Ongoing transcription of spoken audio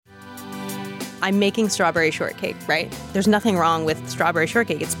I'm making strawberry shortcake, right? There's nothing wrong with strawberry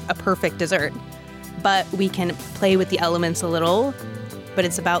shortcake. It's a perfect dessert. But we can play with the elements a little, but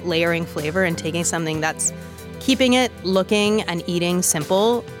it's about layering flavor and taking something that's keeping it looking and eating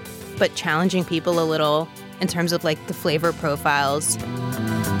simple, but challenging people a little in terms of like the flavor profiles.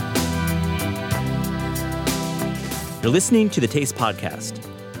 You're listening to the Taste Podcast.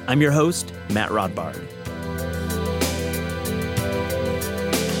 I'm your host, Matt Rodbard.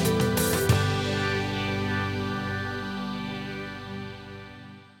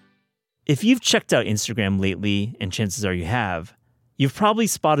 If you've checked out Instagram lately, and chances are you have, you've probably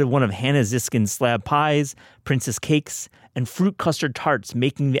spotted one of Hannah Ziskin's slab pies, princess cakes, and fruit custard tarts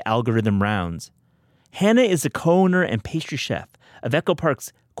making the algorithm rounds. Hannah is the co-owner and pastry chef of Echo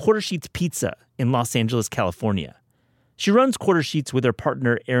Park's Quarter Sheets Pizza in Los Angeles, California. She runs Quarter Sheets with her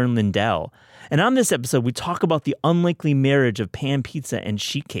partner, Erin Lindell. And on this episode, we talk about the unlikely marriage of pan pizza and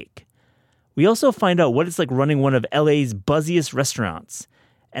sheet cake. We also find out what it's like running one of LA's buzziest restaurants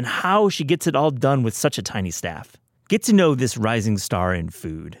and how she gets it all done with such a tiny staff. Get to know this rising star in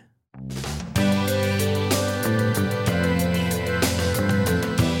food.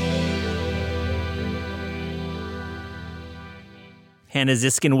 Hannah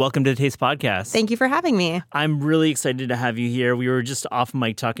Ziskin, welcome to the Taste Podcast. Thank you for having me. I'm really excited to have you here. We were just off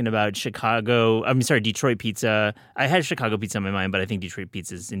mic talking about Detroit pizza. I had Chicago pizza in my mind, but I think Detroit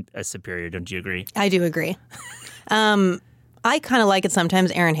pizza is superior. Don't you agree? I do agree. I kind of like it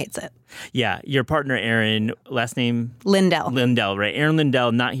sometimes. Erin hates it. Yeah, your partner, Erin, last name? Lindell. Lindell, right. Erin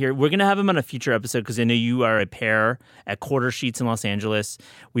Lindell, not here. We're going to have him on a future episode because I know you are a pair at Quarter Sheets in Los Angeles.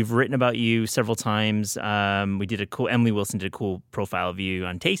 We've written about you several times. Emily Wilson did a cool profile of you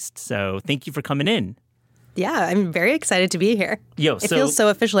on Taste. So thank you for coming in. Yeah, I'm very excited to be here. It feels so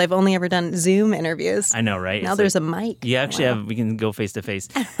official. I've only ever done Zoom interviews. I know, right? Now there's a mic. You actually we can go face to face.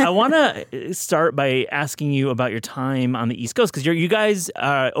 I want to start by asking you about your time on the East Coast because you guys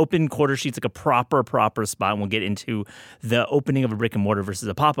open Quarter Sheets like a proper spot, and we'll get into the opening of a brick and mortar versus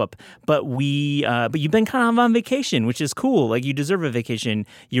a pop-up. But you've been kind of on vacation, which is cool. Like you deserve a vacation.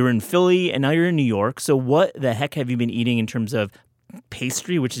 You're in Philly and now you're in New York. So what the heck have you been eating in terms of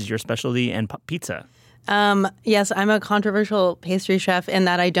pastry, which is your specialty, and pizza? Yes, I'm a controversial pastry chef in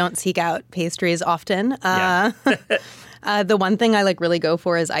that I don't seek out pastries often. The one thing I really go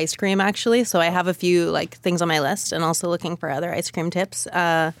for is ice cream, actually. So I have a few things on my list and also looking for other ice cream tips.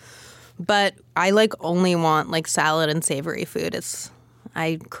 But I only want salad and savory food.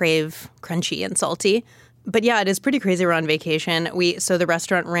 I crave crunchy and salty. But yeah, it is pretty crazy. We're on vacation. So the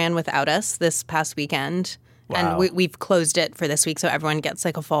restaurant ran without us this past weekend. Wow. And we've closed it for this week so everyone gets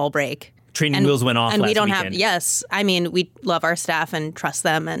a fall break. Training wheels went off and last we don't weekend. yes. I mean, we love our staff and trust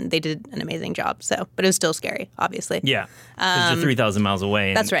them, and they did an amazing job. So, but it was still scary, obviously. Yeah, because you're 3,000 miles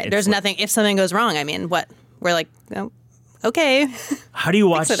away. That's right. There's nothing. If something goes wrong, I mean, what? We're like, oh, okay. How do you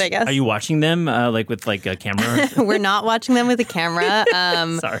watch? Fix it, I guess. Are you watching them with a camera? We're not watching them with a camera.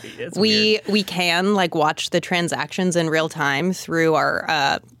 Sorry, it's weird. We can watch the transactions in real time through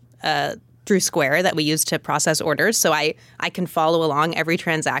our through Square that we use to process orders. So I can follow along every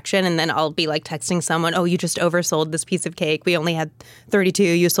transaction, and then I'll be texting someone, oh, you just oversold this piece of cake. We only had 32.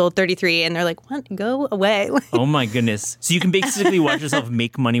 You sold 33. And they're like, what? Go away. Oh, my goodness. So you can basically watch yourself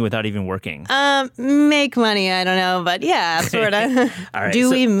make money without even working. Make money, I don't know. But yeah, sort of. All right,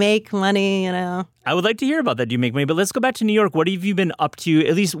 we make money, I would like to hear about that. Do you make money? But let's go back to New York. What have you been up to?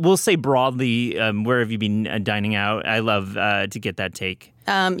 At least we'll say broadly, where have you been dining out? I love to get that take.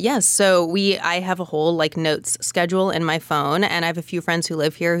 Yes. So I have a whole notes schedule in my phone, and I have a few friends who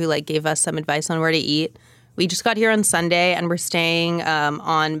live here who gave us some advice on where to eat. We just got here on Sunday, and we're staying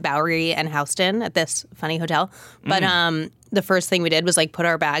on Bowery and Houston at this funny hotel. But the first thing we did was put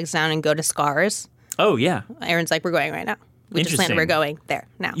our bags down and go to Scars. Oh, yeah. Aaron's we're going right now. We just landed. We're going there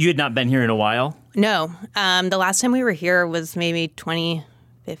now. You had not been here in a while? No. The last time we were here was maybe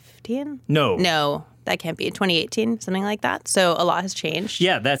 2015? No. That can't be. 2018, something like that. So a lot has changed.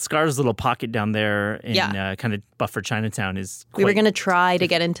 Yeah, that Scars little pocket down there in kind of Buffer Chinatown is quite... We were going to try to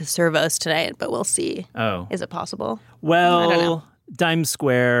get into Servos tonight, but we'll see. Oh. Is it possible? Well, I don't know. Dime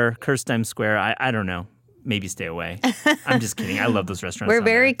Square, Cursed Dime Square, I don't know. Maybe stay away. I'm just kidding. I love those restaurants. We're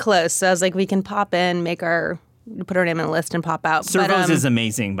very close. So I was we can pop in, put our name on the list and pop out. Servos is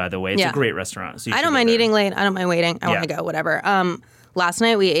amazing, by the way. It's a great restaurant. So I don't mind eating late. I don't mind waiting. I want to go, whatever. Last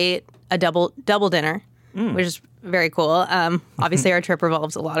night we ate a double dinner, which is very cool. Obviously, our trip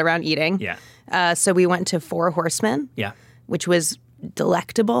revolves a lot around eating. Yeah. So we went to Four Horsemen. Yeah. Which was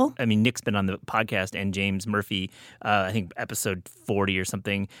delectable. I mean, Nick's been on the podcast, and James Murphy, I think episode 40 or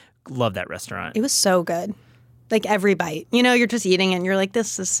something. Love that restaurant. It was so good. Every bite. You're just eating and you're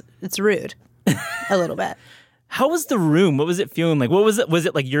it's rude. a little bit. How was the room? What was it feeling like? What was it? Was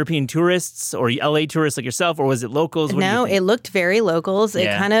it like European tourists or LA tourists like yourself, or was it locals? No, it looked very locals.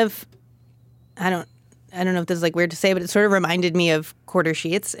 Yeah. It kind of, I don't know if this is like weird to say, but it sort of reminded me of Quarter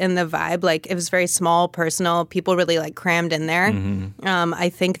Sheets in the vibe. Like it was very small, personal. People really like crammed in there. I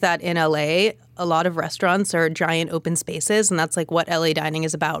think that in LA, a lot of restaurants are giant open spaces, and that's like what LA dining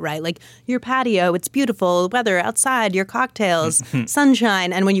is about, right? Like your patio, it's beautiful, weather outside, your cocktails,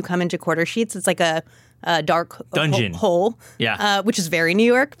 sunshine. And when you come into Quarter Sheets, it's like a dark dungeon hole, which is very New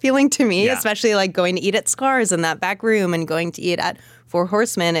York feeling to me, especially like going to eat at Scars in that back room and going to eat at Four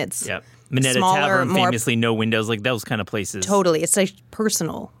Horsemen. It's Minetta smaller, Tavern, famously no windows, like those kind of places. Totally. It's like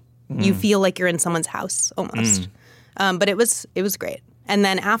personal. You feel like you're in someone's house almost. But it was great. And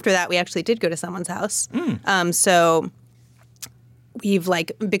then after that, we actually did go to someone's house. So we've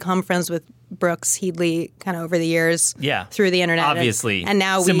like become friends with Brooks Headley kind of over the years through the internet. Obviously. And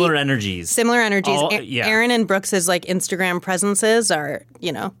now similar energies. Aaron and Brooks's like Instagram presences are,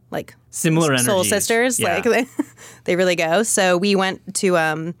 like similar soul energies. sisters. Yeah. Like they really go. So we went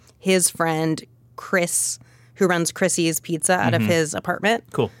to his friend Chris, who runs Chrissy's Pizza out of his apartment.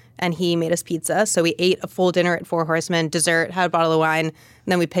 Cool. And he made us pizza. So we ate a full dinner at Four Horsemen, dessert, had a bottle of wine, and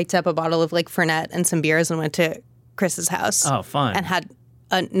then we picked up a bottle of like Fernet and some beers and went to Chris's house. Oh, fun. And had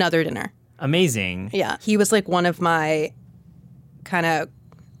another dinner. Amazing. Yeah. He was like one of my kind of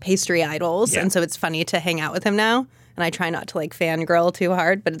pastry idols. And so it's funny to hang out with him now. And I try not to like fangirl too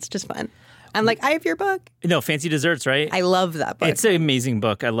hard, but it's just fun. I'm like, I have your book. No, Fancy Desserts, right? I love that book. It's an amazing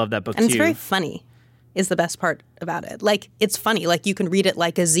book. I love that book and too. It's very funny is the best part about it. Like, it's funny. Like, you can read it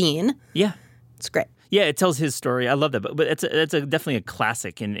like a zine. Yeah. It's great. Yeah, it tells his story. I love that book. But it's definitely a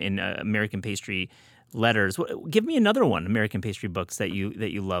classic in American pastry letters. Give me another one, American pastry books that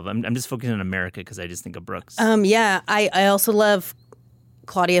you love. I'm just focusing on America because I just think of Brooks. I also love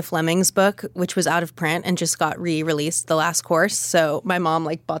Claudia Fleming's book, which was out of print and just got re-released, The Last Course. So my mom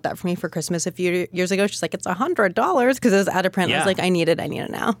like bought that for me for Christmas a few years ago. She's like, it's $100 because it was out of print. I was like, I need it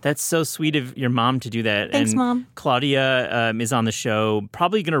now. That's so sweet of your mom to do that. Thanks, and Mom. Claudia is on the show,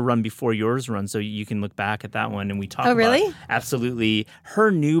 probably going to run before yours runs, so you can look back at that one and we talk about really? Absolutely. Her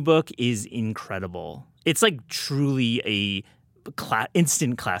new book is incredible. It's like truly a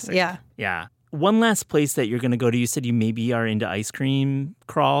instant classic. Yeah. Yeah. One last place that you're going to go to, you said you maybe are into ice cream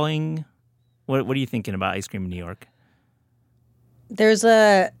crawling. What are you thinking about ice cream in New York? There's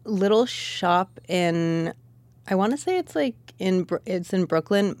a little shop in, I want to say it's like it's in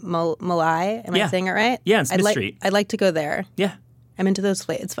Brooklyn, Malai. Am I saying it right? Yeah, on Smith Street. I'd like to go there. Yeah. I'm into those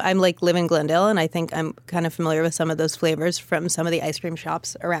flavors. I'm like live in Glendale, and I think I'm kind of familiar with some of those flavors from some of the ice cream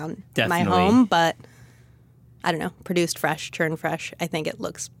shops around my home. But I don't know, produced fresh, churned fresh. I think it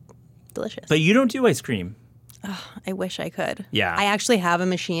looks delicious. But you don't do ice cream. Oh, I wish I could. Yeah. I actually have a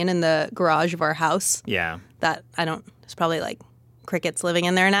machine in the garage of our house. Yeah. That there's probably like crickets living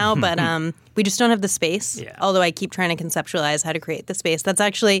in there now, but we just don't have the space. Yeah. Although I keep trying to conceptualize how to create the space. That's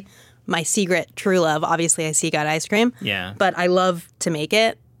actually my secret true love. Obviously, I seek out ice cream. Yeah. But I love to make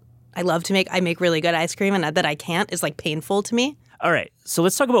it. I make really good ice cream, and that I can't is like painful to me. All right, so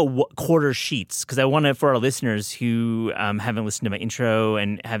let's talk about Quarter Sheets, because I want to, for our listeners who haven't listened to my intro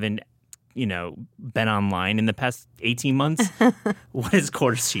and haven't, been online in the past 18 months, what is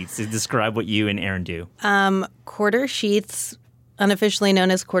Quarter Sheets? To describe what you and Aaron do. Quarter Sheets, unofficially known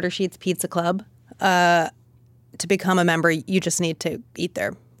as Quarter Sheets Pizza Club. To become a member, you just need to eat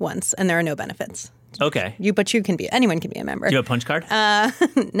there once, and there are no benefits. Okay. Anyone can be a member. Do you have a punch card?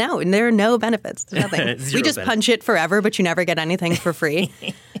 No, there are no benefits. There's nothing. We just benefits. punch it forever, but you never get anything for free.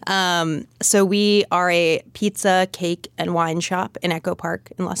 So we are a pizza, cake, and wine shop in Echo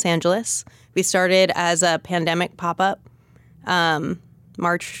Park in Los Angeles. We started as a pandemic pop-up,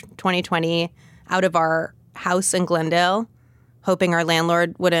 March 2020, out of our house in Glendale, hoping our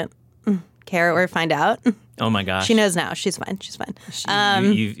landlord wouldn't care or find out. Oh my gosh. She knows now. She's fine.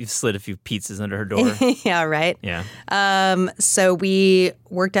 You've slid a few pizzas under her door. Yeah, right. Yeah. So we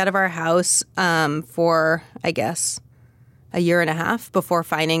worked out of our house for, I guess, a year and a half before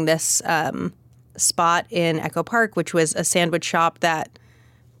finding this spot in Echo Park, which was a sandwich shop that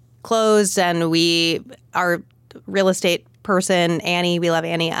closed. And our real estate person, Annie, we love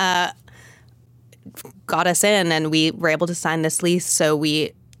Annie, got us in, and we were able to sign this lease. So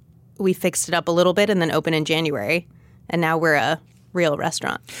we fixed it up a little bit and then opened in January. And now we're a real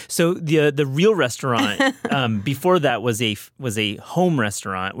restaurant. So the real restaurant before that was a home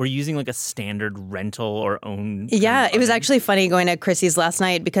restaurant. We're using like a standard rental or own. Yeah, it was actually funny going to Chrissy's last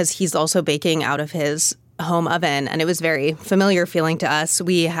night because he's also baking out of his home oven, and it was very familiar feeling to us.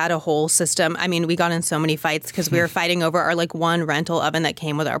 We had a whole system. I mean, we got in so many fights because we were fighting over our like one rental oven that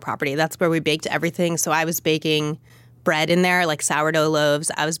came with our property. That's where we baked everything. So I was baking bread in there, like sourdough loaves.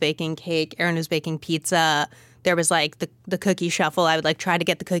 I was baking cake. Aaron was baking pizza. There was like the cookie shuffle. I would like try to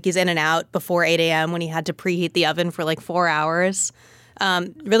get the cookies in and out before 8 a.m. when he had to preheat the oven for like 4 hours.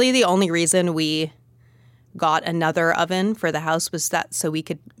 Really the only reason we got another oven for the house was that so we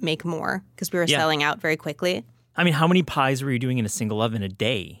could make more because we were selling out very quickly. I mean, how many pies were you doing in a single oven a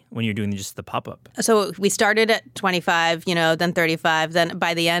day when you're doing just the pop-up? So we started at 25, then 35. Then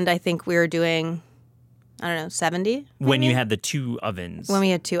by the end, I think we were doing, 70. Maybe? When you had the 2 ovens. When we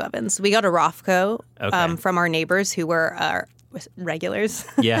had 2 ovens. We got a Rofco Okay. from our neighbors who were our regulars.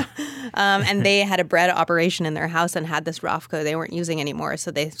 Yeah. And they had a bread operation in their house and had this Rofco they weren't using anymore.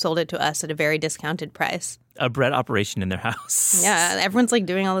 So they sold it to us at a very discounted price. A bread operation in their house. Yeah. Everyone's like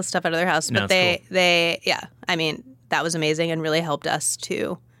doing all this stuff out of their house. No, But I mean, that was amazing and really helped us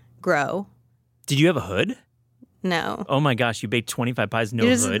to grow. Did you have a hood? No. Oh my gosh, you baked 25 pies, no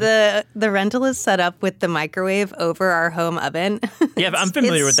hood. The rental is set up with the microwave over our home oven. Yeah, I'm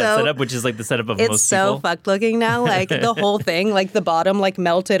familiar with that setup, which is like the setup of most people. It's so fucked looking now. Like the whole thing, like the bottom like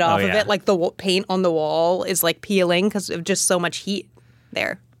melted off of it. Like the paint on the wall is like peeling because of just so much heat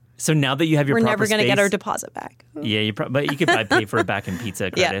there. So now that you have your We're proper never going to space- get our deposit back. Yeah, but you could probably pay for it back in pizza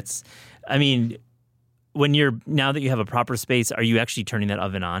credits. I mean, now that you have a proper space, are you actually turning that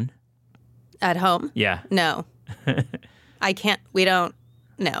oven on? At home? Yeah. No. I can't. We don't.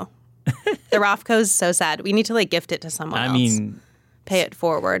 No. The Rofco's so sad. We need to like gift it to someone else. I mean, pay it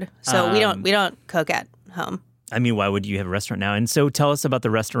forward. So we don't cook at home. I mean, why would you have a restaurant now? And so tell us about the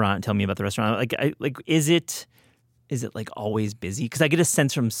restaurant. Tell me about the restaurant. Is it like always busy? Because I get a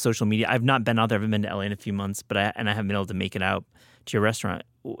sense from social media. I've not been out there. I haven't been to LA in a few months, but I haven't been able to make it out to your restaurant.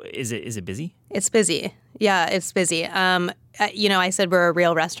 Is it busy? It's busy. Yeah, it's busy. I said we're a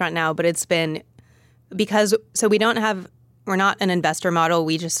real restaurant now, but it's been because we're not an investor model.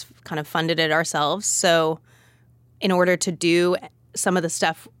 We just kind of funded it ourselves. So in order to do some of the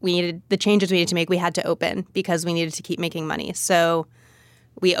stuff the changes we needed to make, we had to open because we needed to keep making money. So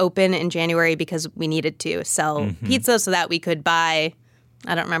we opened in January because we needed to sell pizza so that we could buy,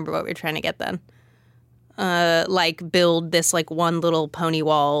 I don't remember what we were trying to get then. Build this like one little pony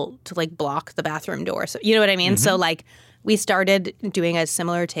wall to like block the bathroom door. So you know what I mean? So like we started doing a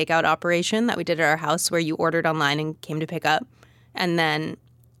similar takeout operation that we did at our house where you ordered online and came to pick up. And then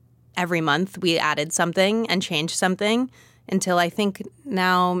every month we added something and changed something until I think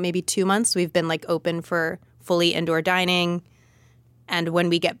now maybe 2 months we've been like open for fully indoor dining. And when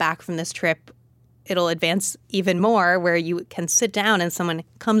we get back from this trip, it'll advance even more where you can sit down and someone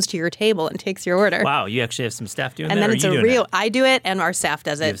comes to your table and takes your order. Wow, you actually have some staff doing and that? And then it's a real, that? I do it and our staff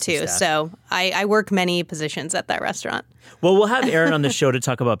does it too. So I work many positions at that restaurant. Well, we'll have Aaron on the show to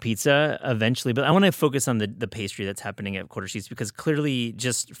talk about pizza eventually, but I want to focus on the pastry that's happening at Quarter Sheets because clearly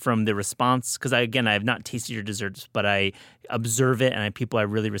just from the response, because I have not tasted your desserts, but I observe it and people I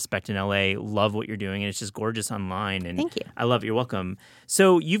really respect in LA love what you're doing and it's just gorgeous online. And thank you. I love it. You're welcome.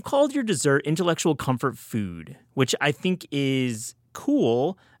 So you've called your dessert intellectual comfort food, which I think is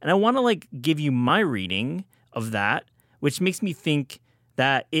cool. And I want to give you my reading of that, which makes me think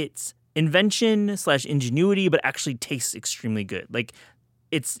that it's invention/ingenuity, but actually tastes extremely good.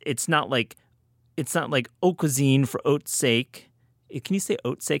 It's not like haute cuisine for haute sake. Can you say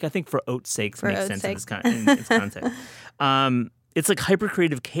haute sake? I think for haute sake makes sense in its context. It's like hyper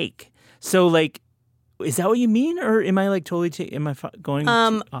creative cake. So is that what you mean, or am I am I going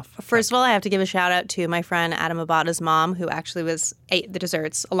off? First of all, I have to give a shout out to my friend Adam Abada's mom, who actually ate the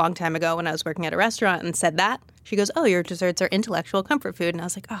desserts a long time ago when I was working at a restaurant and said that. She goes, "Oh, your desserts are intellectual comfort food," and I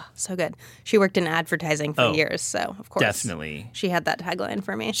was like, "Oh, so good." She worked in advertising for years, so of course, definitely, she had that tagline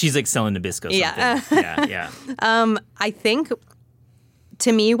for me. She's selling Nabisco. Yeah, yeah. I think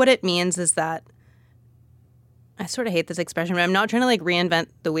to me, what it means is that I sort of hate this expression, but I'm not trying to reinvent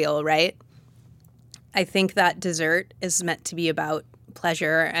the wheel, right? I think that dessert is meant to be about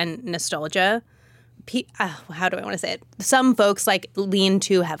pleasure and nostalgia. How do I want to say it? Some folks lean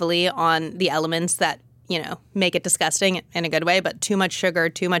too heavily on the elements that, make it disgusting in a good way, but too much sugar,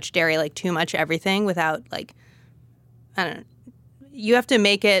 too much dairy, too much everything without I don't know. You have to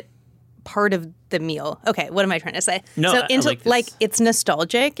make it part of the meal. Okay, what am I trying to say? No, so I like this. It's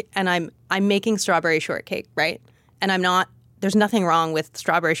nostalgic and I'm making strawberry shortcake, right? And there's nothing wrong with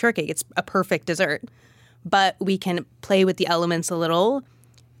strawberry shortcake. It's a perfect dessert. But we can play with the elements a little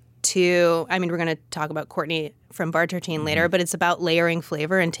we're going to talk about Courtney from Bar Tartine later, but it's about layering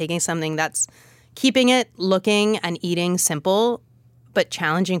flavor and taking something that's keeping it looking and eating simple, but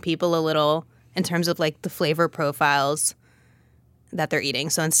challenging people a little in terms of like the flavor profiles that they're eating.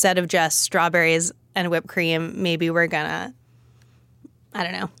 So instead of just strawberries and whipped cream, maybe we're gonna, I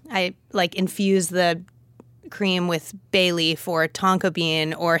don't know, I like infuse the cream with bay leaf or tonka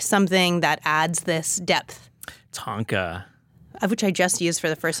bean or something that adds this depth. Tonka. Of which I just used for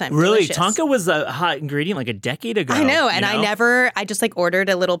the first time. Really? Delicious. Tonka was a hot ingredient like a decade ago. I know. And I just like ordered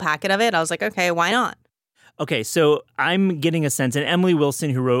a little packet of it. I was like, okay, why not? Okay, so I'm getting a sense, and Emily Wilson,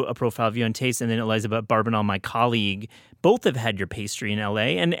 who wrote a profile of you on Taste, and then Elizabeth Barbanel, my colleague, both have had your pastry in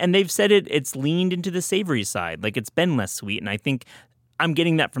LA, and they've said it's leaned into the savory side. Like, it's been less sweet, and I think I'm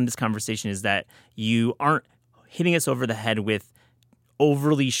getting that from this conversation is that you aren't hitting us over the head with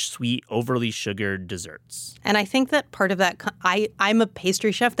overly sweet, overly sugared desserts. And I think that part of that, I'm a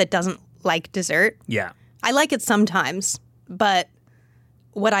pastry chef that doesn't like dessert. Yeah. I like it sometimes, but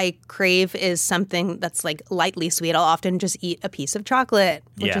what I crave is something that's like lightly sweet. I'll often just eat a piece of chocolate,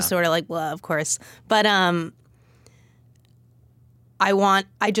 which is sort of like, well, of course. But and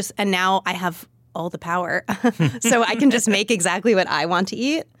now I have all the power. So I can just make exactly what I want to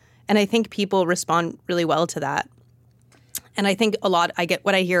eat. And I think people respond really well to that. And I think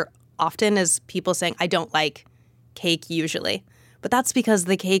what I hear often is people saying, I don't like cake usually. But that's because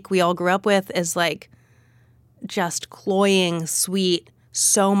the cake we all grew up with is like just cloying, sweet,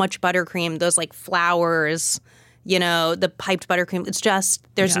 so much buttercream, those like flowers, the piped buttercream. It's just,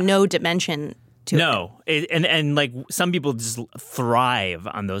 there's no dimension to it. No. And like some people just thrive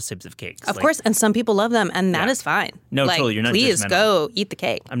on those types of cakes. Of course. And some people love them. And that is fine. No, totally. You're not please judgmental. go eat the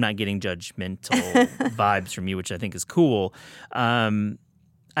cake. I'm not getting judgmental vibes from you, which I think is cool. I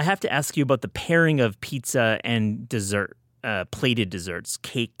have to ask you about the pairing of pizza and dessert, plated desserts,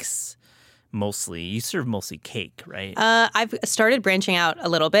 cakes mostly. You serve mostly cake, right? I've started branching out a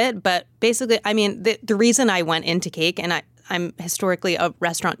little bit, but basically, I mean, the reason I went into cake, and I'm historically a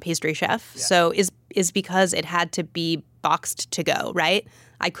restaurant pastry chef, so is because it had to be boxed to go, right?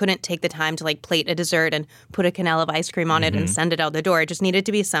 I couldn't take the time to like plate a dessert and put a canal of ice cream on it and send it out the door. It just needed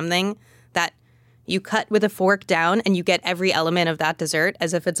to be something that you cut with a fork down and you get every element of that dessert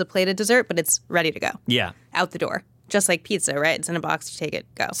as if it's a plated dessert, but it's ready to go. Yeah. Out the door. Just like pizza, right? It's in a box, you take it,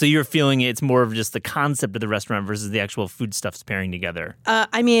 go. So you're feeling it's more of just the concept of the restaurant versus the actual foodstuffs pairing together.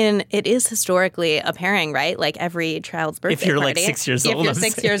 I mean, it is historically a pairing, right? Like every child's birthday If you're party. like 6 years old. If you're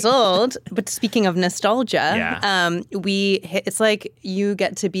 6 years old. But speaking of nostalgia, it's like you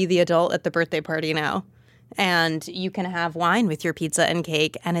get to be the adult at the birthday party now. And you can have wine with your pizza and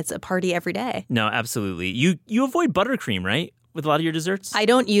cake, and it's a party every day. No, absolutely. You avoid buttercream, right? With a lot of your desserts? I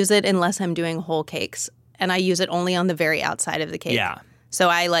don't use it unless I'm doing whole cakes. And I use it only on the very outside of the cake. Yeah. So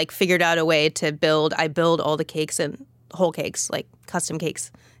I like figured out a way to build all the cakes and whole cakes, like custom cakes,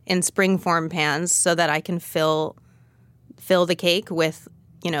 in spring form pans so that I can fill the cake with,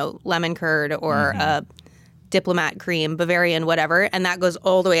 lemon curd or diplomat cream, Bavarian, whatever. And that goes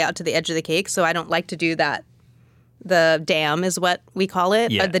all the way out to the edge of the cake. So I don't like to do that. The dam is what we call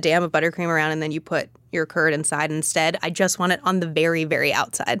it. Yeah. The dam of buttercream around, and then you put your curd inside instead. I just want it on the very, very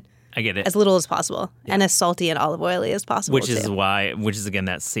outside. I get it. As little as possible, and as salty and olive oily as possible. Which is again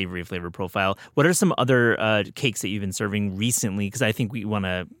that savory flavor profile. What are some other cakes that you've been serving recently? Because I think we want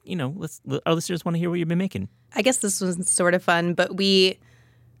to, our listeners want to hear what you've been making. I guess this was sort of fun, but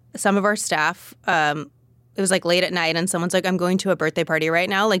some of our staff, it was like late at night, and someone's like, "I'm going to a birthday party right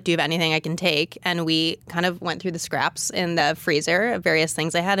now. Like, do you have anything I can take?" And we kind of went through the scraps in the freezer of various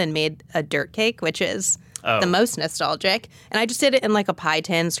things I had and made a dirt cake, which is the most nostalgic. And I just did it in like a pie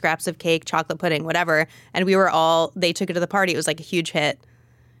tin, scraps of cake, chocolate pudding, whatever. And they took it to the party. It was like a huge hit.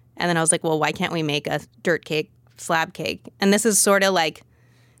 And then I was like, well, why can't we make a dirt cake, slab cake? And this is sort of like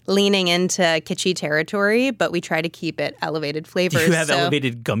leaning into kitschy territory, but we try to keep it elevated flavors. Do you have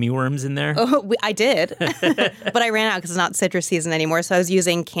elevated gummy worms in there? Oh, I did. But I ran out because it's not citrus season anymore. So I was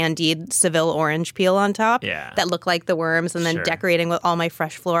using candied Seville orange peel on top that looked like the worms, and then decorating with all my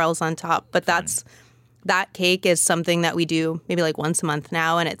fresh florals on top. But that cake is something that we do maybe like once a month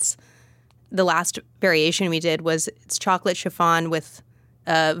now, and it's the last variation we did was it's chocolate chiffon with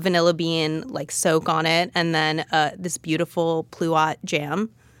vanilla bean like soak on it, and then this beautiful pluot jam,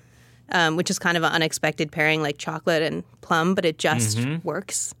 which is kind of an unexpected pairing, like chocolate and plum, but it just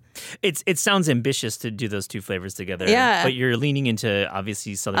works. It sounds ambitious to do those two flavors together. Yeah. But you're leaning into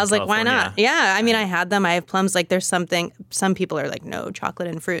obviously Southern California. I was like, why not? Yeah. I mean, I had them. I have plums. Like there's something, some people are like, no, chocolate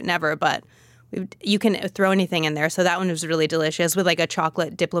and fruit, never. But you can throw anything in there. So that one was really delicious with like a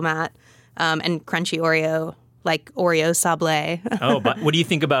chocolate diplomat and crunchy Oreo, like Oreo sablé. But what do you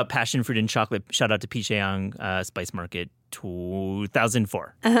think about passion fruit and chocolate? Shout out to Picheong Spice Market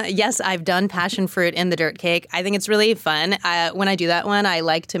 2004. Yes, I've done passion fruit in the dirt cake. I think it's really fun. When I do that one, I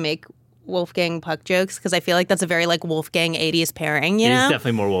like to make Wolfgang Puck jokes because I feel like that's a very like Wolfgang 80s pairing, you It know? is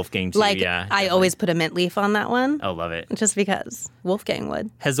definitely more Wolfgang too. Like Yeah, I definitely. always put a mint leaf on that one. Oh, love it. Just because Wolfgang would.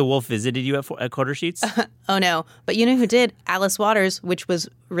 Has the wolf visited you at Quarter Sheets? Oh no. But you know who did? Alice Waters, which was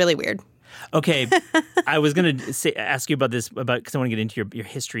really weird. Okay, I was going to ask you about this because I want to get into your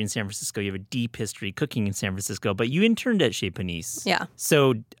history in San Francisco. You have a deep history cooking in San Francisco, but you interned at Chez Panisse. Yeah.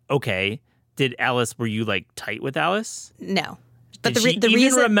 So, okay, were you like tight with Alice? No. But Did she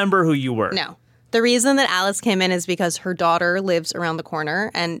even remember who you were? No. The reason that Alice came in is because her daughter lives around the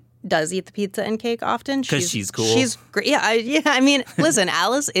corner and does eat the pizza and cake often. Because she's cool? She's great. Yeah, I mean, listen,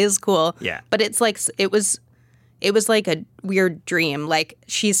 Alice is cool. Yeah. But it's like, it was like a weird dream. Like,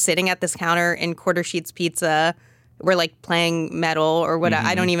 she's sitting at this counter in Quarter Sheets Pizza. We're like playing metal or what,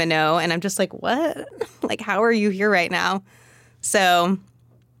 I don't even know. And I'm just like, what? Like, how are you here right now? So,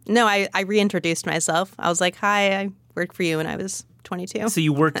 no, I reintroduced myself. I was like, hi, I worked for you when I was 22. So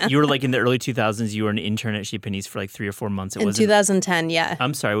you were like in the early 2000s, you were an intern at Chez Panisse for like 3 or 4 months. In 2010, yeah.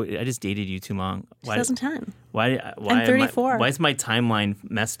 I'm sorry, I just dated you too long. 2010. Why I'm 34. Why is my timeline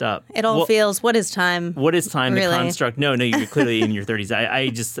messed up? It all feels, what is time? What is time really? to construct? No, you're clearly in your 30s. I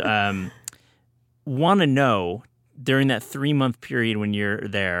just want to know, during that 3-month period when you're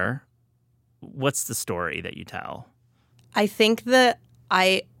there, what's the story that you tell? I think that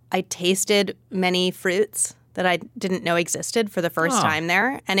I tasted many fruits that I didn't know existed for the first time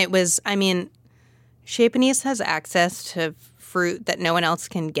there. And it was, I mean, Chez Panisse has access to fruit that no one else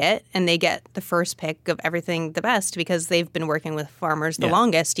can get, and they get the first pick of everything the best because they've been working with farmers the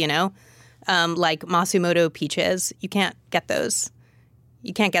longest, you know? Like Masumoto peaches, you can't get those.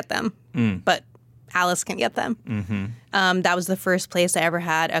 You can't get them, but Alice can get them. Mm-hmm. That was the first place I ever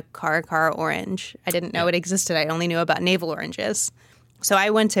had a Caracara orange. I didn't know it existed. I only knew about navel oranges. So I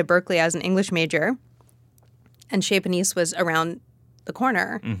went to Berkeley as an English major, and Chez Panisse was around the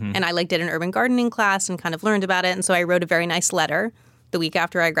corner. Mm-hmm. And I like did an urban gardening class and kind of learned about it. And so I wrote a very nice letter the week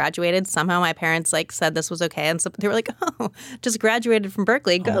after I graduated. Somehow my parents like said this was okay. And so they were like, oh, just graduated from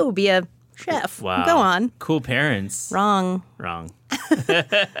Berkeley. Go be a chef. Wow. Go on. Cool parents. Wrong. And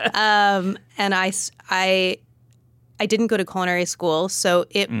I didn't go to culinary school. So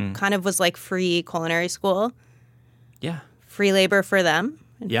it kind of was like free culinary school. Yeah. Free labor for them.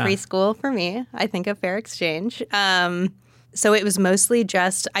 And free school for me. I think a fair exchange. So it was mostly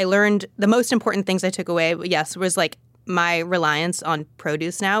just, I learned the most important things I took away, yes, was like my reliance on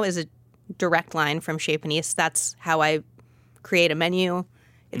produce now is a direct line from Chez Panisse. That's how I create a menu.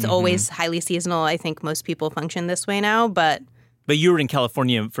 It's always highly seasonal. I think most people function this way now, but you were in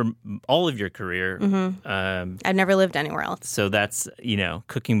California for all of your career. I've never lived anywhere else. So that's,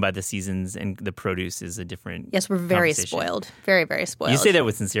 cooking by the seasons and the produce is a different Yes, we're very spoiled. Very, very spoiled. You say that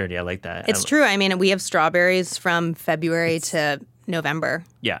with sincerity. I like that. It's true. I mean, we have strawberries from February to November.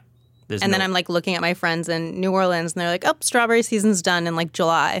 Yeah. And then I'm like looking at my friends in New Orleans and they're like, oh, strawberry season's done in like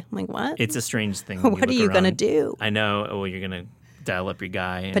July. I'm like, what? It's a strange thing. What are you going to do? I know. Oh, you're going to dial up your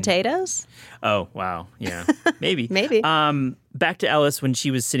guy. Potatoes? Oh, wow. Yeah. Maybe. Maybe. Back to Alice, when she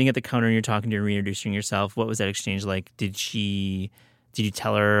was sitting at the counter and you're talking to her, reintroducing yourself, what was that exchange like? Did you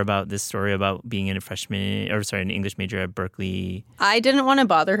tell her about this story about being an English major at Berkeley? I didn't want to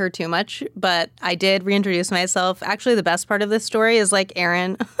bother her too much, but I did reintroduce myself. Actually, the best part of this story is like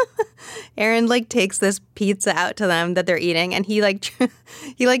Aaron like takes this pizza out to them that they're eating, and he like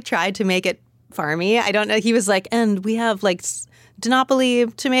tried to make it farmy. I don't know. He was like, and we have like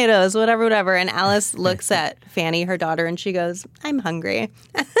Dinopoli tomatoes, whatever. And Alice looks at Fanny, her daughter, and she goes, I'm hungry.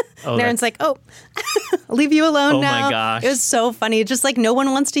 And Aaron's like, oh, I'll leave you alone now. Oh, my gosh. It was so funny. Just like no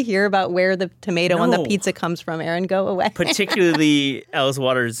one wants to hear about where the tomato on the pizza comes from. Aaron, go away. Particularly Alice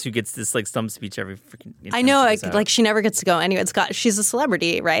Waters, who gets this like stump speech every freaking I know. Like she never gets to go anywhere. She's a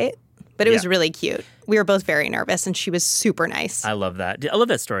celebrity, right? But it was really cute. We were both very nervous, and she was super nice. I love that. I love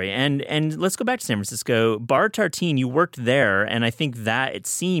that story. And let's go back to San Francisco. Bar Tartine, you worked there, and I think that, it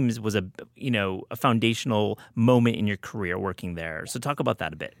seems, was a foundational moment in your career working there. So talk about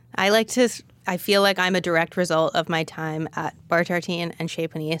that a bit. I feel like I'm a direct result of my time at Bar Tartine and Chez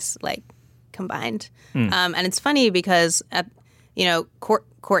Panisse, like, combined. And it's funny because,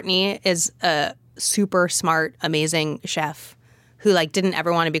 Courtney is a super smart, amazing chef who like didn't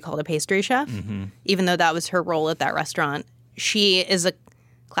ever want to be called a pastry chef, even though that was her role at that restaurant. She is a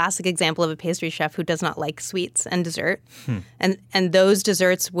classic example of a pastry chef who does not like sweets and dessert. And those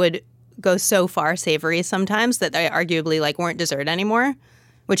desserts would go so far savory sometimes that they arguably like weren't dessert anymore,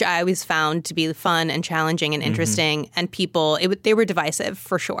 which I always found to be fun and challenging and interesting. And people, they were divisive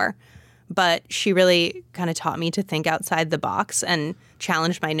for sure. But she really kind of taught me to think outside the box and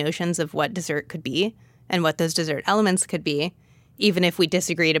challenge my notions of what dessert could be and what those dessert elements could be. even if we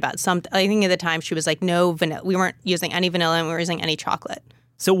disagreed about something. I think at the time she was like, no vanilla. We weren't using any vanilla and we were using any chocolate.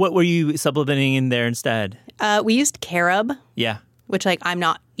 So what were you supplementing in there instead? We used carob. Yeah. Which, like, I'm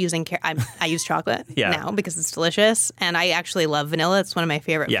not using I use chocolate now because it's delicious. And I actually love vanilla. It's one of my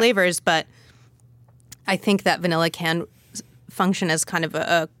favorite flavors. But I think that vanilla can function as kind of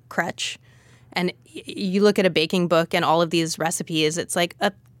a crutch. And you look at a baking book and all of these recipes, it's like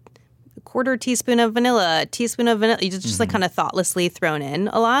a quarter teaspoon of vanilla, a teaspoon of vanilla. It's just like kind of thoughtlessly thrown in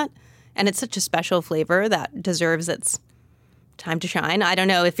a lot. And it's such a special flavor that deserves its time to shine. I don't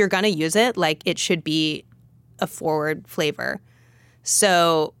know. If you're going to use it, like, it should be a forward flavor.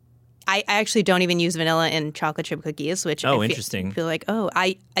 So I actually don't even use vanilla in chocolate chip cookies, which interesting. I feel like,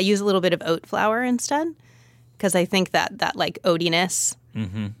 I use a little bit of oat flour instead because I think that like oatiness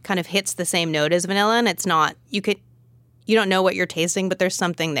kind of hits the same note as vanilla, and it's not, you don't know what you're tasting, but there's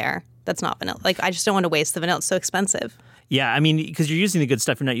something there that's not vanilla. Like, I just don't want to waste the vanilla. It's so expensive. Yeah, I mean, because you're using the good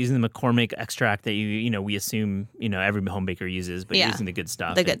stuff. You're not using the McCormick extract that we assume, every home baker uses, but you're using the good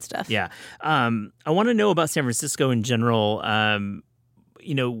stuff. The good stuff. Yeah. I want to know about San Francisco in general.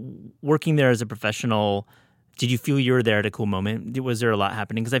 Working there as a professional, did you feel you were there at a cool moment? Was there a lot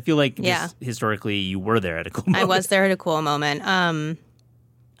happening? Because I feel like just historically you were there at a cool moment. I was there at a cool moment.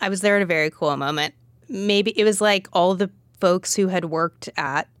 I was there at a very cool moment. Maybe it was like all the folks who had worked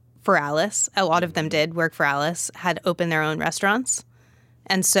for Alice, a lot of them did work for Alice, had opened their own restaurants.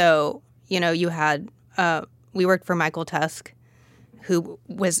 And so, you had, we worked for Michael Tusk, who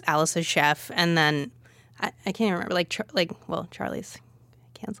was Alice's chef. And then, I can't even remember, Charlie's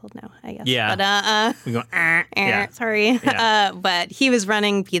canceled now, I guess. Yeah. But, we go, sorry. Yeah. But he was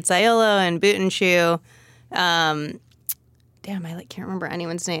running Pizzaiolo and Boot and Shoe. Damn, I can't remember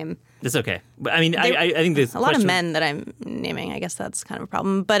anyone's name. It's okay. But I mean, I think there's a lot of men that I'm naming. I guess that's kind of a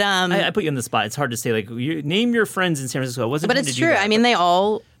problem. But I put you on the spot. It's hard to say, name your friends in San Francisco. I wasn't. But it's true. I mean, they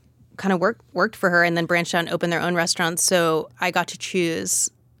all kind of worked for her and then branched out and opened their own restaurants. So I got to choose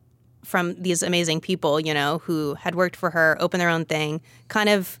from these amazing people, who had worked for her, opened their own thing. Kind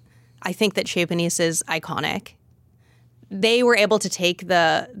of, I think that Chez Panisse is iconic. They were able to take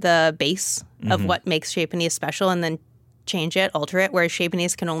the base of what makes Chez Panisse special and then change it, alter it, whereas Chez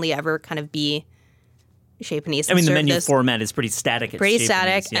Panisse can only ever kind of be Chez Panisse. I mean, the menu format is pretty static. Pretty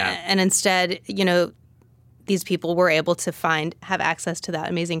static, and instead, these people were able to have access to that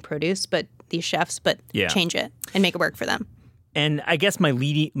amazing produce, but these chefs, change it and make it work for them. And I guess my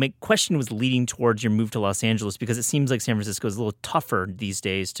question was leading towards your move to Los Angeles because it seems like San Francisco is a little tougher these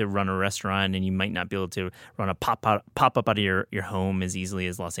days to run a restaurant, and you might not be able to run a pop up out of your home as easily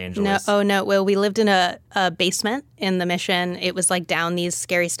as Los Angeles. No. Well, we lived in a basement in the Mission. It was down these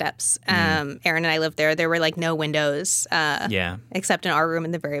scary steps. Aaron and I lived there. There were no windows. Except in our room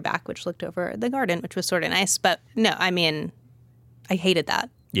in the very back, which looked over the garden, which was sort of nice. But no, I mean, I hated that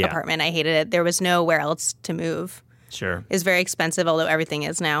apartment. I hated it. There was nowhere else to move. Sure. Is very expensive, although everything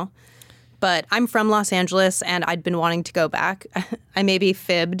is now. But I'm from Los Angeles, and I'd been wanting to go back. I maybe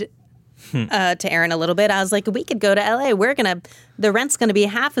fibbed to Aaron a little bit. I was like, we could go to LA. The rent's going to be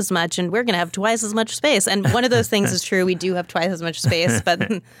half as much, and we're going to have twice as much space. And one of those things is true. We do have twice as much space, but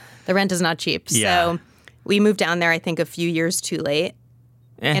the rent is not cheap. Yeah. So we moved down there, I think, a few years too late,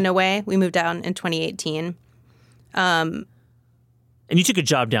 in a way. We moved down in 2018. And you took a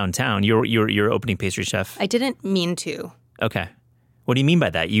job downtown. You're opening pastry chef. I didn't mean to. Okay. What do you mean by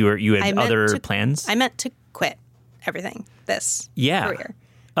that? You had other plans? I meant to quit everything. This career.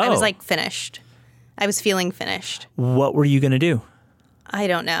 Oh. I was finished. I was feeling finished. What were you going to do? I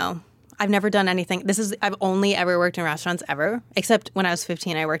don't know. I've never done anything. I've only ever worked in restaurants ever, except when I was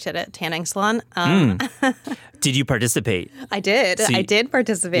 15. I worked at a tanning salon. Did you participate? I did. I did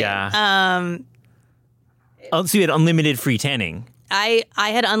participate. Yeah. So you had unlimited free tanning. I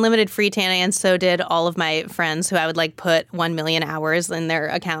had unlimited free tanning, and so did all of my friends who I would put 1 million hours in their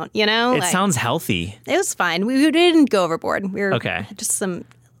account, It sounds healthy. It was fine. We didn't go overboard. We were just some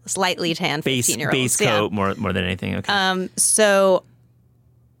slightly tan 15-year-olds. Base coat more than anything. Okay. So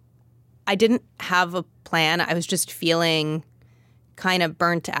I didn't have a plan. I was just feeling kind of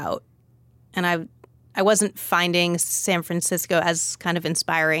burnt out. And I wasn't finding San Francisco as kind of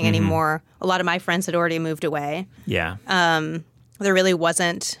inspiring anymore. A lot of my friends had already moved away. Yeah. There really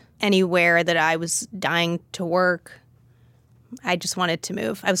wasn't anywhere that I was dying to work. I just wanted to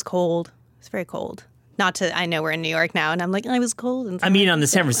move. I was cold. It was very cold. I know we're in New York now, and I'm I was cold. I mean, on the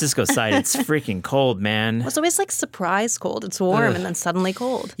San Francisco side, it's freaking cold, man. It's always surprise cold. It's warm and then suddenly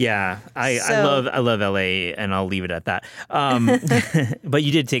cold. Yeah, I love LA, and I'll leave it at that. But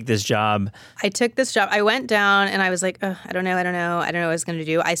you did take this job. I took this job. I went down, and I was I don't know what I was going to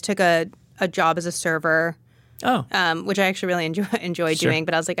do. I took a job as a server. which I actually really enjoy doing.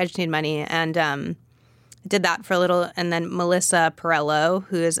 But I was like, I just need money. And did that for a little. And then Melissa Perello,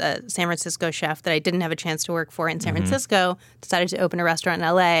 who is a San Francisco chef that I didn't have a chance to work for in San Francisco, decided to open a restaurant in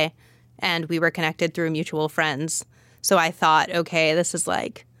LA. And we were connected through mutual friends. So I thought, okay, this is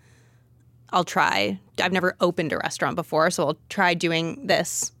like, I'll try. I've never opened a restaurant before, so I'll try doing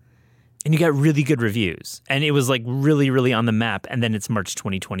this. And you got really good reviews. And it was like really, really on the map. And then it's March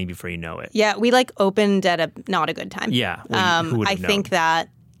 2020 before you know it. Yeah, we like opened at not a good time. Yeah. Well, who would have I think that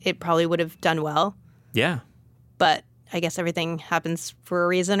it probably would have done well. Yeah. But I guess everything happens for a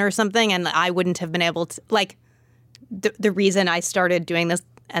reason or something. And I wouldn't have been able to, like, the reason I started doing this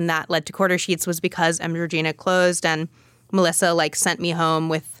and that led to Quarter Sheets was because M. Georgina closed and Melissa, like, sent me home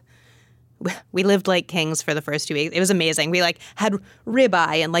with, we lived like kings for the first 2 weeks. It was amazing. We, like, had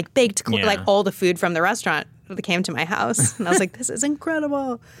ribeye and, like, baked, like, all the food from the restaurant that came to my house. And I was like, this is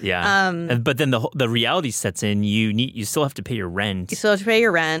incredible. Yeah. But then the reality sets in. You still have to pay your rent. You still have to pay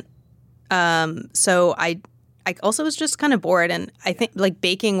your rent. So I also was just kind of bored, and I think like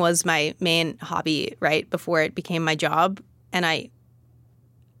baking was my main hobby right before it became my job, and I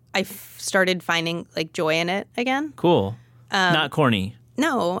started finding like joy in it again. Cool. Not corny.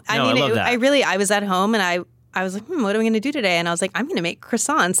 No, I love that. I was at home and I was like, what am I going to do today? And I was like, I'm going to make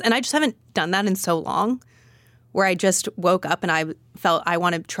croissants, and I just haven't done that in so long. Where I just woke up and I felt I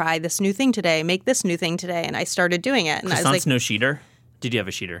want to try this new thing today, make this new thing today, and I started doing it. And Croissants, I was like, no sheeter. Did you have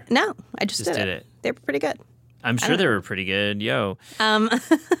a sheeter? No, I just did it. They were pretty good. I'm sure they were pretty good. Yo.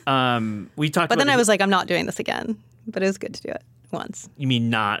 We talked But then I was like, I'm not doing this again. But it was good to do it once. You mean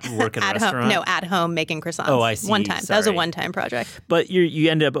not work at a restaurant? Home, no, at home making croissants. Oh, I see. One time. Sorry. That was a one-time project. But you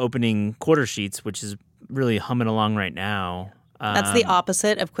ended up opening Quarter Sheets, which is really humming along right now. That's the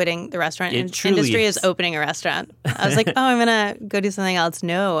opposite of quitting the restaurant industry is opening a restaurant. I was like, I'm going to go do something else.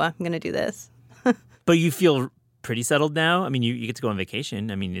 No, I'm going to do this. But you feel pretty settled now? I mean, you get to go on vacation.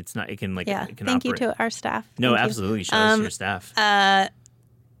 I mean, it's not, it can like, yeah. it can Thank operate. you to our staff. No, absolutely. Shout out to your staff. I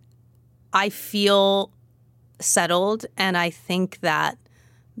feel settled, and I think that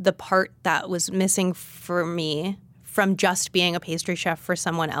the part that was missing for me from just being a pastry chef for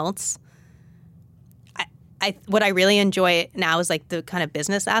someone else, what I really enjoy now is like the kind of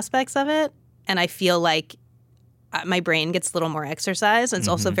business aspects of it, and I feel like my brain gets a little more exercise. It's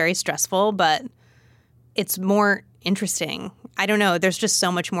also very stressful, but it's more interesting. I don't know. There's just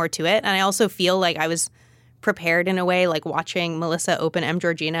so much more to it, and I also feel like I was prepared in a way, like watching Melissa open M.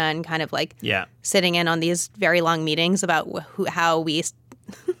 Georgina and kind of like sitting in on these very long meetings about how we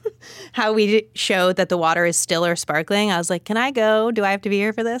show that the water is still or sparkling. I was like, can I go? Do I have to be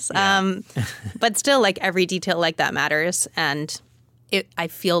here for this? Yeah. But still, like every detail like that matters. And I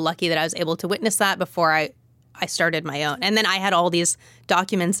feel lucky that I was able to witness that before I started my own. And then I had all these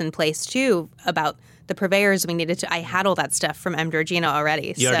documents in place too about the purveyors we needed to. I had all that stuff from M. Georgina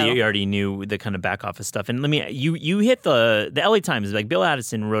already. You already knew the kind of back office stuff. And you hit the LA Times. Like Bill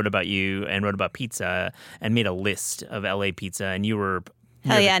Addison wrote about you and wrote about pizza and made a list of LA pizza, and you were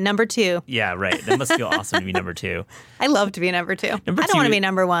hell yeah, number 2. Yeah, right. That must feel awesome to be number 2. I love to be number 2. I don't want to be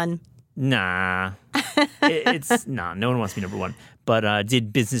number 1. Nah, no one wants to be number 1. But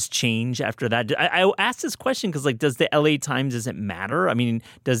did business change after that? I asked this question because, like, does the LA Times, does it matter? I mean,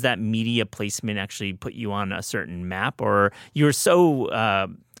 does that media placement actually put you on a certain map? Or you're so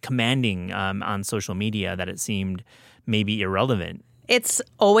commanding on social media that it seemed maybe irrelevant? It's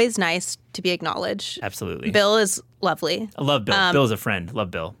always nice to be acknowledged. Absolutely. Bill is lovely. I love Bill. Bill's a friend.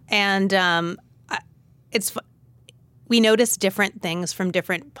 Love Bill. And we notice different things from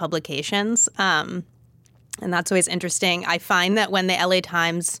different publications. And that's always interesting. I find that when the LA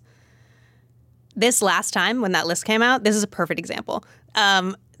Times, this last time when that list came out, this is a perfect example.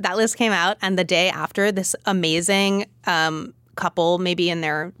 That list came out, and the day after, this amazing couple, maybe in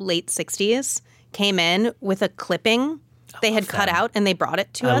their late 60s, came in with a clipping they had cut out, and they brought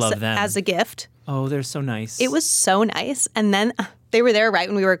it to us as a gift. Oh, they're so nice. It was so nice. And then they were there right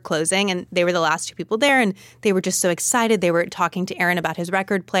when we were closing, and they were the last 2 people there, and they were just so excited. They were talking to Aaron about his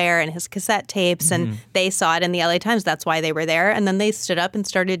record player and his cassette tapes, and they saw it in the LA Times. That's why they were there. And then they stood up and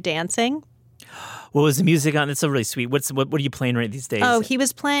started dancing. What was the music on? It's so really sweet. What are you playing right these days? Oh, he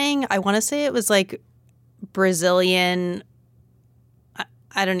was playing, I want to say it was like Brazilian.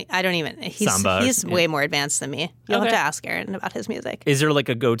 I don't even. He's way more advanced than me. You'll have to ask Aaron about his music. Is there like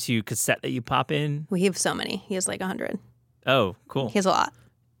a go-to cassette that you pop in? We have so many. He has like 100. Oh, cool. He has a lot.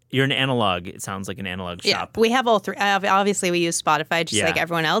 You're an analog. It sounds like an analog shop. Yeah, we have all 3. Obviously, we use Spotify just like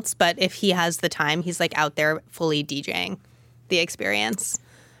everyone else. But if he has the time, he's like out there fully DJing the experience.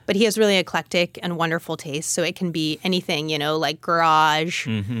 But he has really eclectic and wonderful taste. So it can be anything, like garage,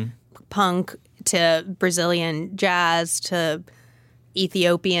 punk, to Brazilian jazz to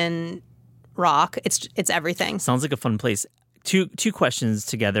Ethiopian rock. It's everything. Sounds like a fun place. Two questions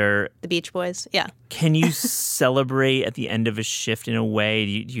together. The Beach Boys, yeah. Can you celebrate at the end of a shift in a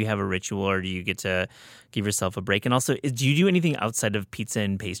way? Do you have a ritual, or do you get to give yourself a break? And also, do you do anything outside of pizza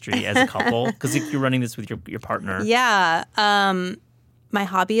and pastry as a couple? Because you're running this with your partner. Yeah. My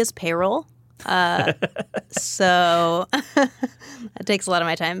hobby is payroll. So it takes a lot of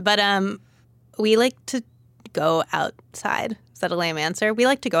my time. But we like to go outside. Is that a lame answer? We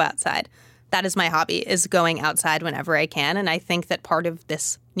like to go outside. That is my hobby, is going outside whenever I can. And I think that part of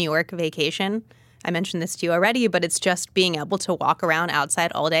this New York vacation, I mentioned this to you already, but it's just being able to walk around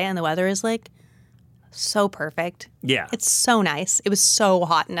outside all day, and the weather is like so perfect. Yeah. It's so nice. It was so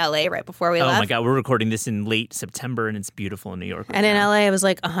hot in LA right before we left. Oh my God, we're recording this in late September, and it's beautiful in New York. And in LA, it was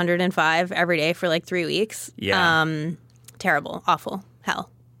like 105 every day for like 3 weeks. Yeah. Terrible. Awful. Hell.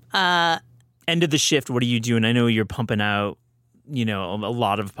 End of the shift, what are you doing? I know you're pumping out, a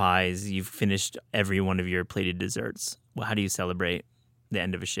lot of pies. You've finished every one of your plated desserts. Well, how do you celebrate the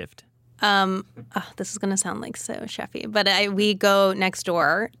end of a shift? This is going to sound like so chefy, but we go next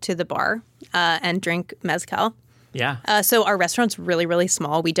door to the bar and drink mezcal. Yeah. So our restaurant's really, really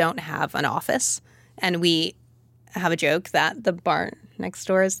small. We don't have an office, and we have a joke that the bar next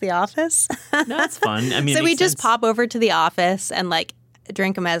door is the office. That's fun. I mean, so we just pop over to the office and like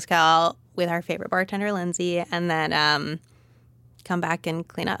drink a mezcal with our favorite bartender, Lindsay, and then come back and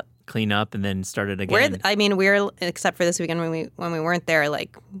clean up. Clean up and then start it again. We're except for this weekend when we weren't there,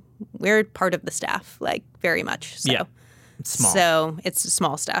 like we're part of the staff, like very much. So. Yeah, it's small. So it's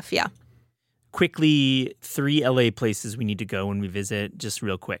small stuff. Yeah. Quickly, 3 LA places we need to go when we visit, just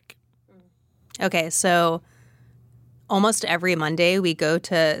real quick. Okay, so almost every Monday we go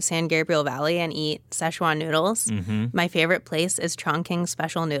to San Gabriel Valley and eat Szechuan noodles. Mm-hmm. My favorite place is Chongqing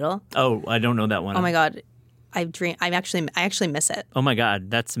Special Noodle. Oh, I don't know that one. Oh my God. I actually miss it. Oh my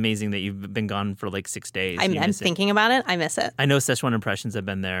God, that's amazing that you've been gone for like 6 days. I'm thinking about it. I miss it. I know Szechuan Impressions have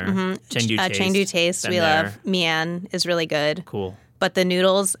been there. Mm-hmm. Chengdu Taste we love. Mian is really good. Cool. But the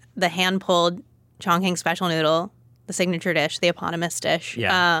noodles, the hand-pulled Chongqing Special Noodle, the signature dish, the eponymous dish.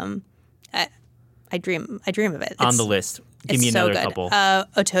 Yeah. I dream of it. On the list. Give me another couple.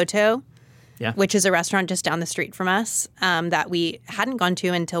 Ototo. Yeah. Which is a restaurant just down the street from us that we hadn't gone to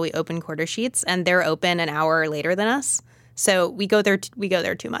until we opened Quarter Sheets, and they're open an hour later than us. So we go there. We go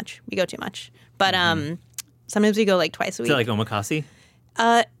there too much. We go too much. But sometimes we go like twice a week. Is it like omakase?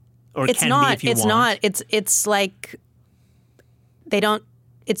 Or it's can not. be if you it's want. not. It's like they don't.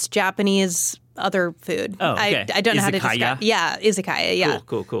 It's Japanese other food. Oh, okay. I don't know how to Izakaya? describe. Yeah, izakaya. Yeah.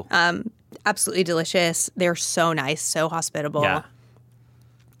 Cool. Absolutely delicious. They're so nice, so hospitable. Yeah.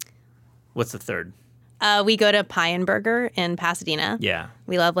 What's the third? We go to Pie and Burger in Pasadena. Yeah.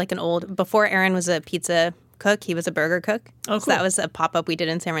 We love like an old, before Aaron was a pizza cook, he was a burger cook. Oh, cool. So that was a pop-up we did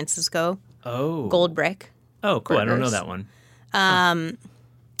in San Francisco. Oh. Gold Brick. Oh, cool. Burgers. I don't know that one.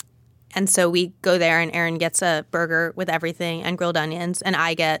 And so we go there and Aaron gets a burger with everything and grilled onions, and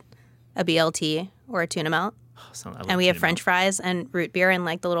I get a BLT or a tuna melt. Oh, and we have French fries and root beer in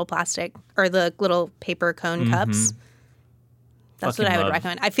like the little plastic or the little paper cone cups. That's Fucking what I would love.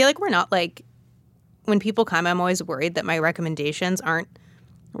 recommend. I feel like we're not like, when people come, I'm always worried that my recommendations aren't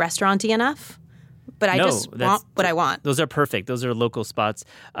restauranty enough. But I just want what I want. Those are perfect. Those are local spots.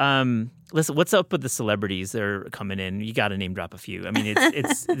 Listen, what's up with the celebrities that are coming in? You got to name drop a few. I mean,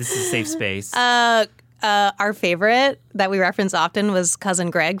 this is a safe space. Our favorite that we reference often was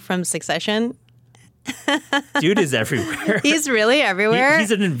Cousin Greg from Succession. Dude is everywhere. He's really everywhere.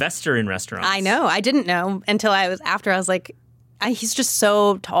 He's an investor in restaurants. I know. I didn't know until I was like, he's just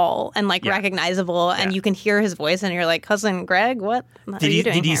so tall and like recognizable, and you can hear his voice, and you're like, Cousin Greg, what are you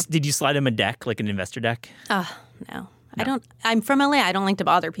doing here? Did you slide him a deck, like an investor deck? No. I don't. I'm from LA. I don't like to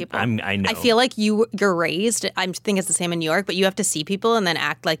bother people. I know. I feel like you're raised. I think it's the same in New York, but you have to see people and then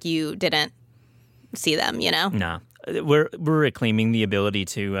act like you didn't see them. You know? No. We're reclaiming the ability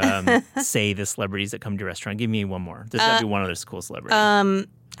to say the celebrities that come to your restaurant. Give me one more. There's got to be one other cool celebrity.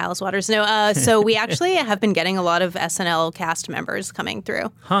 Alice Waters. No. So we actually have been getting a lot of SNL cast members coming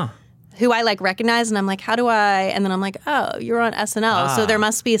through. Huh. Who I like recognize, and I'm like, how do I? And then I'm like, oh, you're on SNL. So there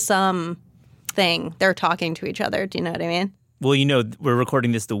must be some thing. They're talking to each other. Do you know what I mean? Well, we're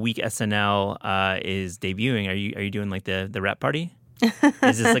recording this the week SNL is debuting. Are you doing like the rap party?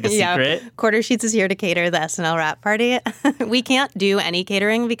 Is this like a secret? Quarter Sheets is here to cater the SNL rap party. We can't do any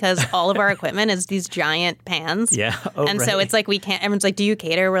catering because all of our equipment is these giant pans. Yeah. So it's like we can't. Everyone's like, do you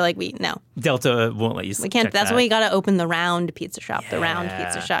cater? We're like, no. Delta won't let you. We can't. Check That's that. why you got to open the round pizza shop. The round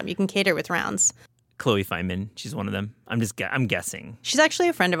pizza shop. You can cater with rounds. Chloe Feynman. She's one of them. I'm guessing. She's actually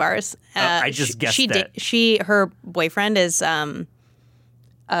a friend of ours. I just guessed that. Her boyfriend is a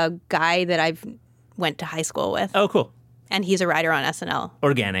guy that I've went to high school with. Oh, cool. And he's a writer on SNL.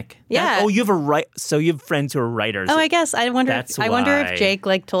 Organic. Yeah. So you have friends who are writers. Oh, I guess. I wonder why. if Jake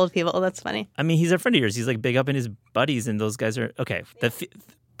like told people. Oh, that's funny. I mean, he's a friend of yours. He's like big up in his buddies, and those guys are okay.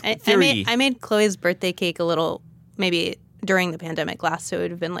 I made Chloe's birthday cake a little maybe during the pandemic last, so it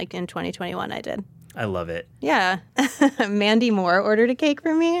would have been like in 2021. I did. I love it. Yeah. Mandy Moore ordered a cake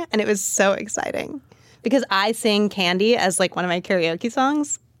for me, and it was so exciting because I sing Candy as like one of my karaoke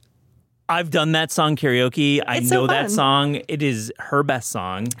songs. I've done that song karaoke. I know that fun. song. It is her best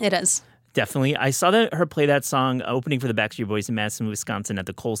song. It is. Definitely. I saw her play that song opening for the Backstreet Boys in Madison, Wisconsin at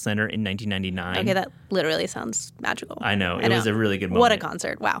the Kohl Center in 1999. Okay, that literally sounds magical. I know. It was a really good moment. What a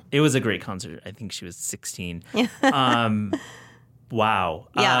concert. Wow. It was a great concert. I think she was 16. Wow.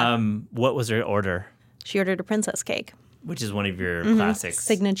 Yeah. What was her order? She ordered a princess cake. Which is one of your classics.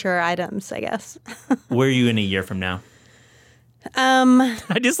 Signature items, I guess. Where are you in a year from now?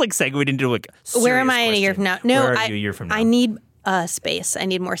 I just like segued into like where am I in a year from now? No, where are you a year from now? I need space. I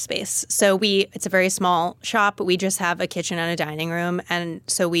need more space. So it's a very small shop. We just have a kitchen and a dining room, and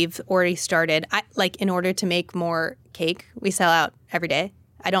so we've already started. In order to make more cake, we sell out every day.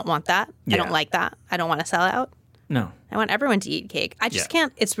 I don't want that. Yeah. I don't like that. I don't want to sell out. No, I want everyone to eat cake. I just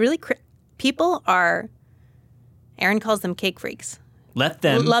can't. It's really people are. Aaron calls them cake freaks. Let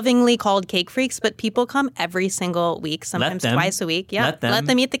them. Lovingly called cake freaks, but people come every single week, sometimes twice a week. Yeah, let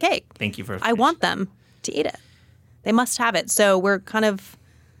them eat the cake. Thank you for. I want them to eat it. They must have it. So we're kind of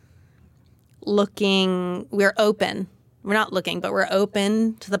looking. We're open. We're not looking, but we're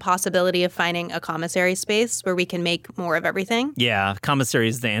open to the possibility of finding a commissary space where we can make more of everything. Yeah, commissary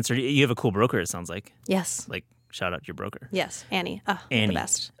is the answer. You have a cool broker. It sounds like. Yes. Like. Shout out to your broker. Yes, Annie. Annie. The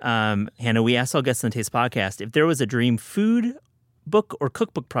best. Hannah, we asked all guests on the Taste Podcast if there was a dream food book or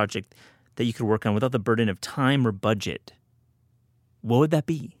cookbook project that you could work on without the burden of time or budget, what would that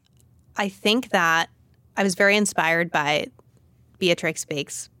be? I think that I was very inspired by Beatrix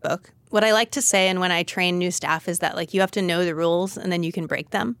Bake's book. What I like to say, and when I train new staff, is that like you have to know the rules and then you can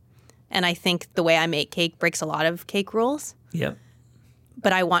break them. And I think the way I make cake breaks a lot of cake rules. Yep.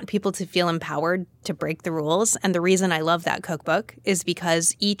 But I want people to feel empowered to break the rules. And the reason I love that cookbook is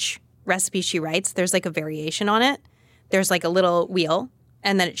because each recipe she writes, there's like a variation on it. There's like a little wheel,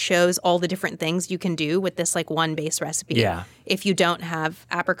 and then it shows all the different things you can do with this like one base recipe. Yeah. If you don't have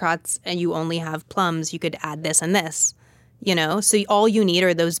apricots and you only have plums, you could add this and this. So all you need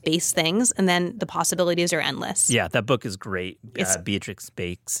are those base things, and then the possibilities are endless. Yeah, that book is great. Beatrix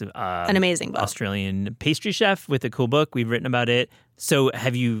Bakes. An amazing book. Australian pastry chef with a cool book. We've written about it. So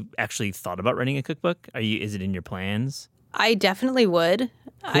have you actually thought about writing a cookbook? Is it in your plans? I definitely would.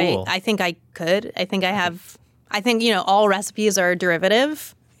 Cool. I think I could. I think I have. I think, all recipes are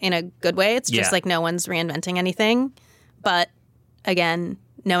derivative in a good way. It's just like no one's reinventing anything. But again,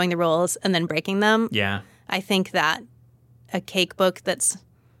 knowing the rules and then breaking them. Yeah. I think that a cake book that's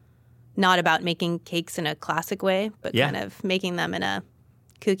not about making cakes in a classic way, but kind of making them in a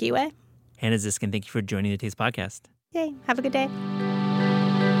kooky way. Hannah Ziskin, thank you for joining the Taste Podcast. Yay. Have a good day.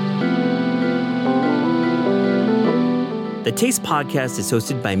 The Taste Podcast is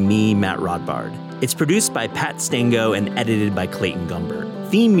hosted by me, Matt Rodbard. It's produced by Pat Stango and edited by Clayton Gumbert.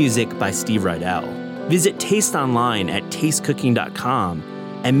 Theme music by Steve Rydell. Visit Taste online at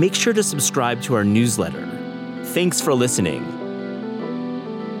tastecooking.com and make sure to subscribe to our newsletter. Thanks for listening.